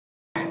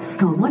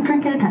called One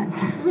Drink at a Time.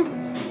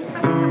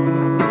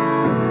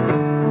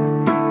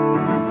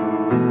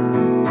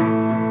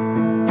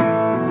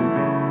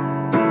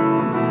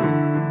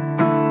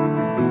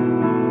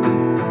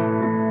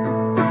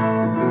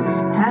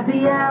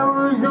 Happy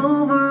hour's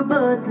over,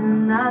 but the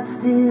night's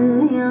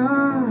still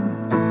young.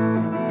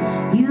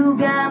 You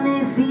got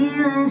me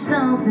feeling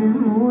something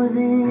more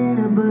than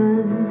a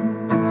buzz.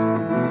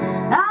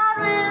 I'd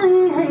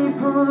really hate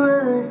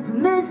for us to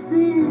mess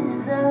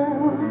this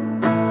up.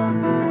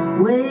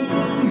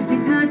 Waste a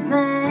good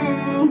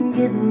thing,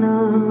 get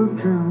love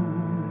drunk.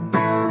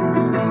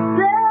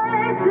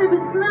 Let's sip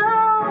it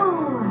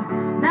slow,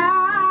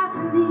 nice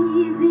and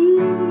easy.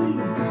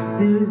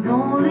 There's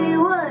only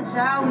one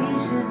shot we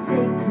should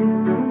take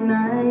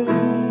tonight.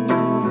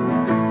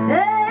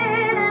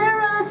 Ain't in a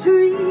rush to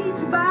reach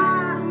the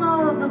bottom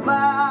of the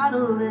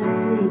bottle.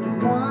 Let's take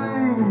it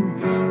one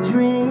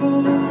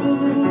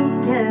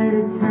drink at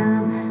a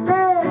time.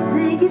 Let's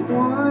take it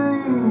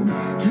one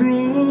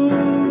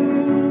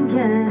drink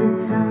at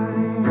a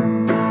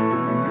time.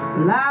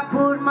 Well, I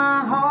poured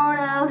my heart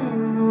out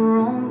in the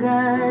wrong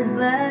guy's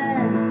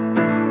glass.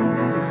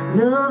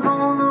 Love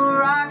on the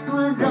rocks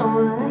was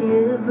all I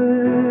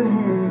ever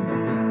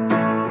had.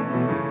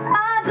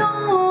 I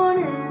don't want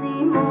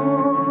any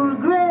more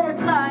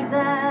regrets like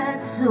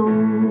that. So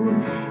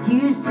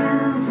here's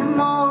to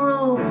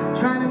tomorrow,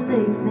 trying to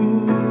make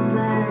things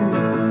last.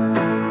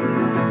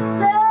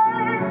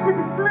 Let's sip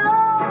it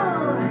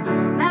slow,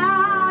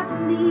 nice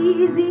and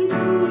easy.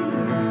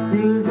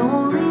 There's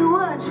only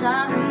one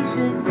shot we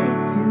should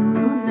take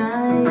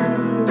tonight.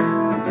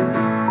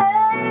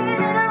 Ain't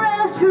in a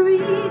rush to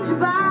reach the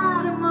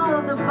bottom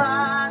of the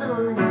bottle.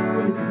 Let's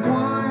take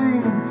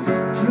one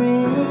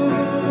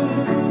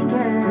drink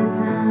at a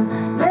time.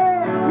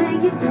 Let's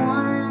take it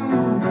one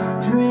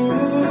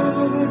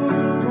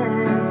drink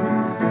at a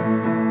time.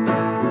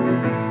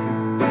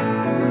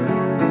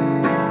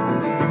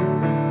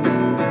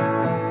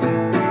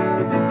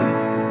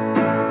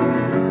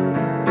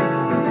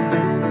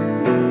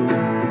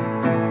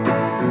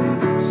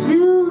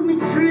 Shoot me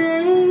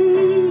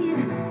straight,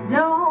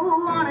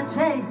 don't wanna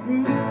chase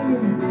it.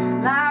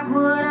 Like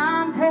what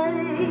I'm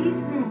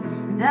tasting,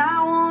 and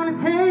I wanna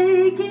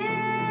take it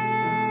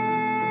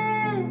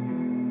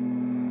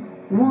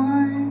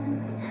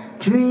one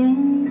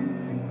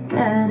drink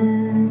at a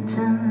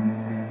time.